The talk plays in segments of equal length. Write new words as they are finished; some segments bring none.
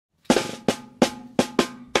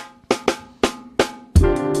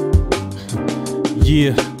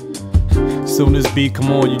Yeah, soon as beat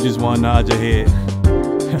come on, you just wanna nod your head.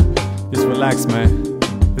 Just relax, man.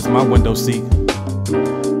 This is my window seat.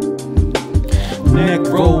 Neck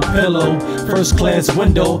roll pillow, first class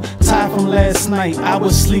window. Tired from last night, I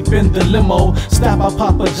was sleep in the limo. Stop at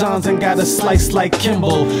Papa John's and got a slice like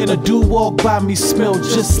Kimbo. A dude walk by me, smell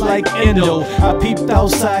just like Endo. I peeped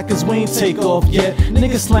outside cause we ain't take off yet.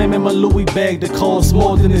 Nigga slamming my Louis bag that costs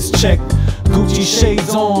more than his check. Gucci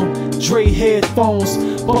shades on, Dre headphones,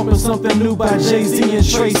 bumping something new by Jay-Z and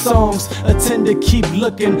Trey Songz. Attendant keep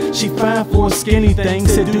looking, she fine for a skinny thing.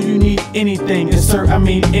 Said, do you need anything? And sir, I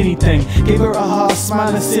mean anything. Gave her a hard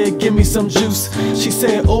smile and said, give me some juice. She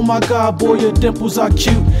said, oh my God, boy, your dimples are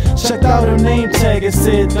cute. Checked out her name tag and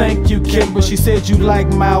said, thank you, Kimber. She said, you like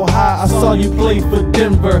Mile High, I saw you play for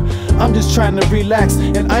Denver. I'm just trying to relax,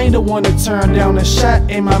 and I ain't the one to turn down a shot.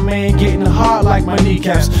 Ain't my man getting hard like my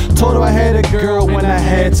kneecaps. Told her I had a girl when I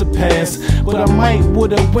had to pass, but I might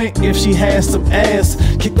would've went if she had some ass.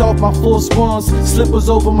 Kicked off my full spawns, slippers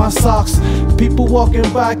over my socks. People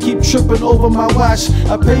walking by keep tripping over my watch.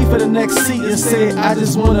 I paid for the next seat and said I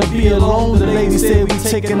just wanna be alone. The lady said we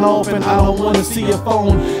taking off and I don't wanna see your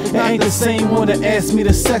phone. It ain't the same one that asked me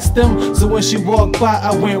to sex them, so when she walked by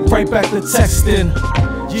I went right back to texting.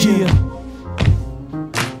 Yeah.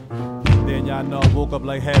 Then y'all know I woke up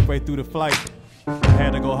like halfway through the flight. I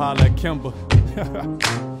had to go holler at Kimber.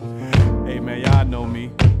 Hey man, y'all know me.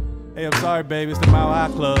 Hey, I'm sorry baby, it's the Mile High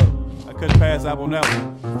Club. I couldn't pass up on that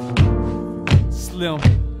one. Slim.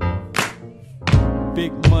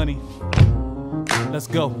 Big money. Let's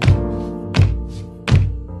go.